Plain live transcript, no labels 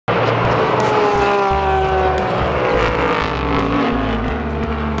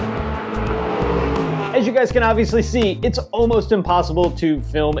you guys can obviously see, it's almost impossible to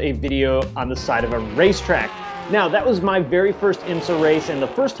film a video on the side of a racetrack. Now, that was my very first IMSA race and the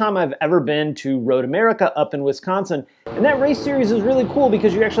first time I've ever been to Road America up in Wisconsin. And that race series is really cool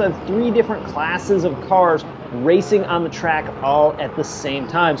because you actually have 3 different classes of cars racing on the track all at the same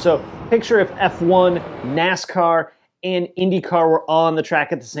time. So picture if F1, NASCAR, and IndyCar were all on the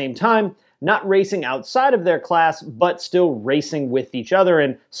track at the same time, not racing outside of their class, but still racing with each other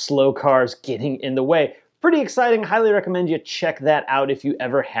and slow cars getting in the way. Pretty exciting. Highly recommend you check that out if you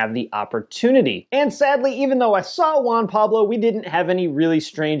ever have the opportunity. And sadly, even though I saw Juan Pablo, we didn't have any really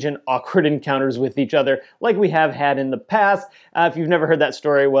strange and awkward encounters with each other like we have had in the past. If you've never heard that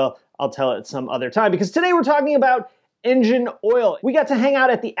story, well, I'll tell it some other time, because today we're talking about engine oil. We got to hang out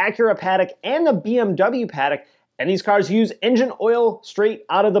at the Acura paddock and the BMW paddock, and these cars use engine oil straight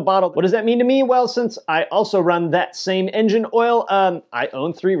out of the bottle. What does that mean to me? Well, since I also run that same engine oil, I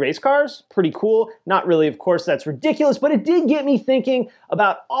own 3 race cars. Pretty cool. Not really, of course, that's ridiculous, but it did get me thinking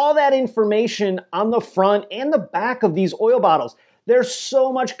about all that information on the front and the back of these oil bottles. There's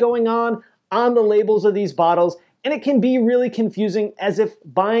so much going on the labels of these bottles, and it can be really confusing, as if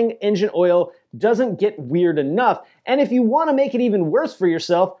buying engine oil doesn't get weird enough. And if you want to make it even worse for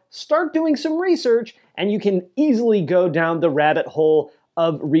yourself, start doing some research, and you can easily go down the rabbit hole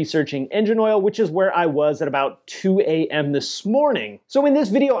of researching engine oil, which is where I was at about 2 a.m. this morning. So in this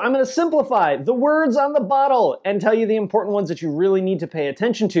video, I'm going to simplify the words on the bottle and tell you the important ones that you really need to pay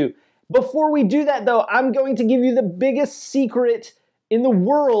attention to. Before we do that, though, I'm going to give you the biggest secret in the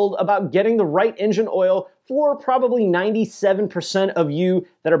world about getting the right engine oil for probably 97% of you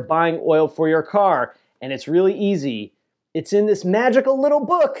that are buying oil for your car. And it's really easy. It's in this magical little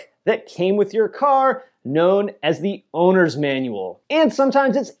book that came with your car, known as the owner's manual. And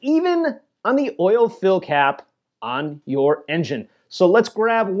sometimes it's even on the oil fill cap on your engine. So let's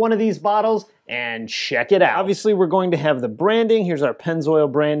grab one of these bottles and check it out. Obviously, we're going to have the branding. Here's our Pennzoil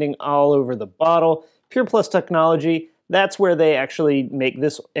branding all over the bottle. Pure Plus technology, that's where they actually make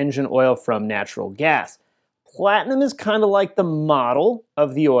this engine oil from natural gas. Platinum is kind of like the model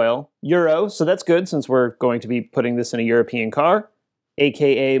of the oil. Euro, so that's good since we're going to be putting this in a European car,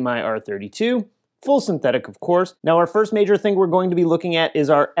 aka my R32. Full synthetic, of course. Now, our first major thing we're going to be looking at is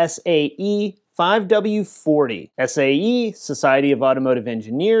our SAE 5W40. SAE, Society of Automotive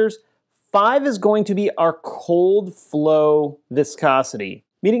Engineers. 5 is going to be our cold flow viscosity,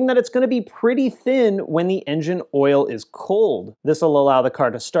 meaning that it's going to be pretty thin when the engine oil is cold. This will allow the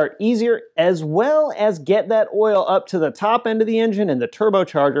car to start easier, as well as get that oil up to the top end of the engine and the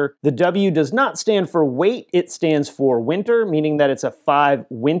turbocharger. The W does not stand for weight, it stands for winter, meaning that it's a 5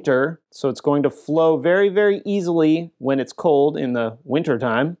 winter. So it's going to flow very, very easily when it's cold in the winter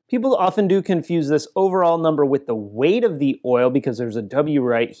time. People often do confuse this overall number with the weight of the oil because there's a W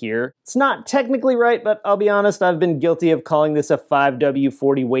right here. It's not technically right, but I'll be honest, I've been guilty of calling this a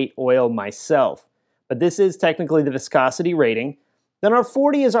 5W40 weight oil myself. But this is technically the viscosity rating. Then our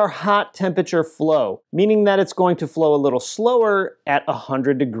 40 is our hot temperature flow, meaning that it's going to flow a little slower at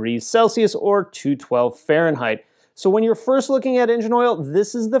 100 degrees Celsius or 212 Fahrenheit. So when you're first looking at engine oil,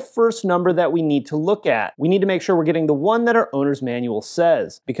 this is the first number that we need to look at. We need to make sure we're getting the one that our owner's manual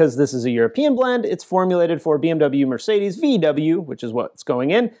says. Because this is a European blend, it's formulated for BMW, Mercedes, VW, which is what's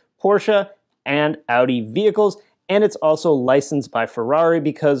going in, Porsche, and Audi vehicles. And it's also licensed by Ferrari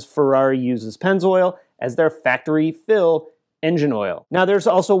because Ferrari uses Pennzoil as their factory fill engine oil. Now, there's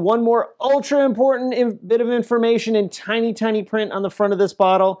also one more ultra important bit of information in tiny, tiny print on the front of this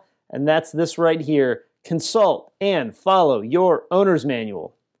bottle, and that's this right here. Consult and follow your owner's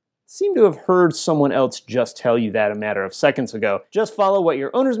manual. Seem to have heard someone else just tell you that a matter of seconds ago. Just follow what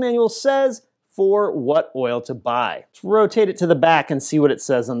your owner's manual says for what oil to buy. Let's rotate it to the back and see what it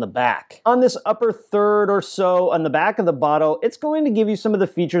says on the back. On this upper third or so on the back of the bottle, it's going to give you some of the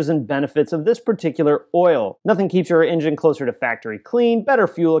features and benefits of this particular oil. Nothing keeps your engine closer to factory clean, better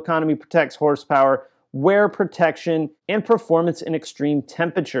fuel economy, protects horsepower, wear protection, and performance in extreme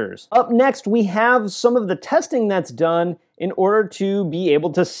temperatures. Up next, we have some of the testing that's done in order to be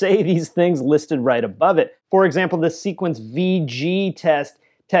able to say these things listed right above it. For example, the Sequence VG test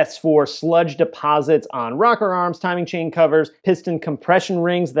tests for sludge deposits on rocker arms, timing chain covers, piston compression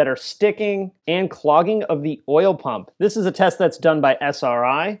rings that are sticking, and clogging of the oil pump. This is a test that's done by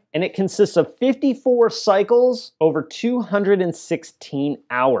SRI, and it consists of 54 cycles over 216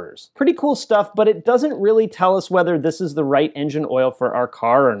 hours. Pretty cool stuff, but it doesn't really tell us whether this is the right engine oil for our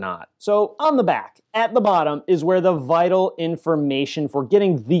car or not. So on the back, at the bottom, is where the vital information for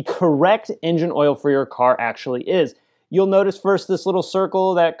getting the correct engine oil for your car actually is. You'll notice first this little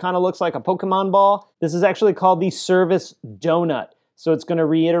circle that kind of looks like a Pokemon ball. This is actually called the service donut. So it's going to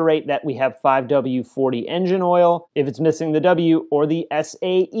reiterate that we have 5W40 engine oil. If it's missing the W or the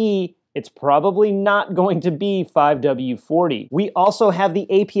SAE, it's probably not going to be 5W40. We also have the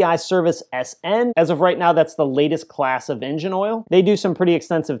API service SN. As of right now, that's the latest class of engine oil. They do some pretty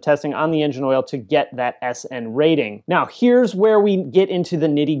extensive testing on the engine oil to get that SN rating. Now, here's where we get into the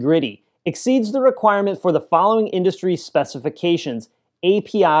nitty-gritty. Exceeds the requirement for the following industry specifications: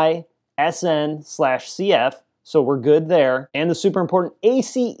 API, SN/CF, so we're good there, and the super important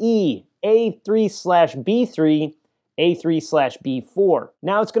ACE, A3/B3, A3/B4.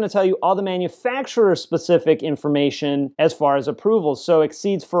 Now it's going to tell you all the manufacturer-specific information as far as approvals. So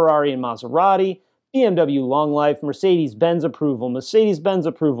exceeds Ferrari and Maserati, BMW long life, Mercedes-Benz approval, Mercedes-Benz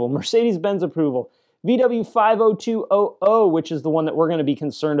approval, Mercedes-Benz approval, VW 50200, which is the one that we're going to be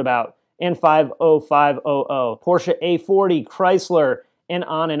concerned about, and 50500, Porsche A40, Chrysler, and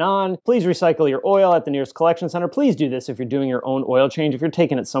on and on. Please recycle your oil at the nearest collection center. Please do this if you're doing your own oil change. If you're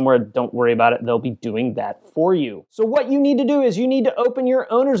taking it somewhere, don't worry about it. They'll be doing that for you. So what you need to do is you need to open your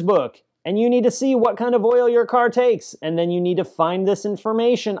owner's book and you need to see what kind of oil your car takes. And then you need to find this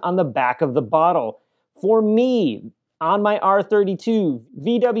information on the back of the bottle. For me, on my R32,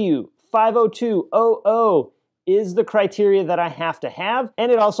 VW 50200 is the criteria that I have to have.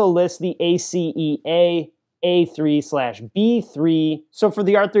 And it also lists the ACEA A3/B3. So for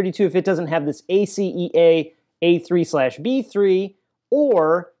the R32, if it doesn't have this ACEA A3/B3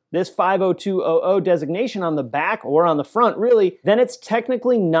 or this 50200 designation on the back or on the front, really, then it's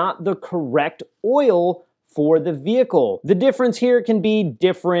technically not the correct oil for the vehicle. The difference here can be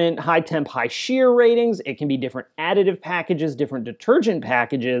different high temp, high shear ratings. It can be different additive packages, different detergent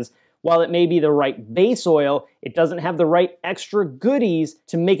packages. While it may be the right base oil, it doesn't have the right extra goodies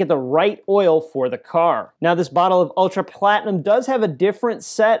to make it the right oil for the car. Now, this bottle of Ultra Platinum does have a different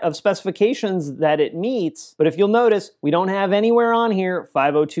set of specifications that it meets, but if you'll notice, we don't have anywhere on here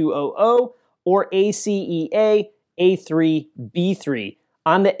 50200 or ACEA A3B3.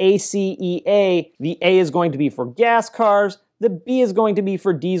 On the ACEA, the A is going to be for gas cars, the B is going to be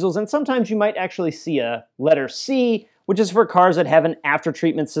for diesels, and sometimes you might actually see a letter C, which is for cars that have an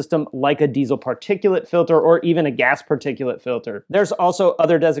after-treatment system like a diesel particulate filter or even a gas particulate filter. There's also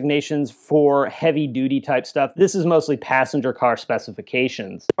other designations for heavy-duty type stuff. This is mostly passenger car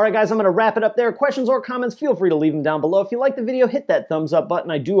specifications. All right, guys, I'm going to wrap it up there. Questions or comments, feel free to leave them down below. If you like the video, hit that thumbs up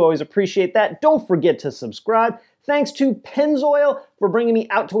button. I do always appreciate that. Don't forget to subscribe. Thanks to Pennzoil for bringing me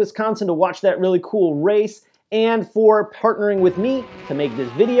out to Wisconsin to watch that really cool race, and for partnering with me to make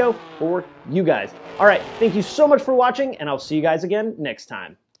this video for you guys. All right, thank you so much for watching, and I'll see you guys again next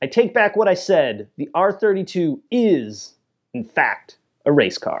time. I take back what I said. The R32 is, in fact, a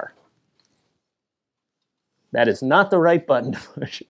race car. That is not the right button to push.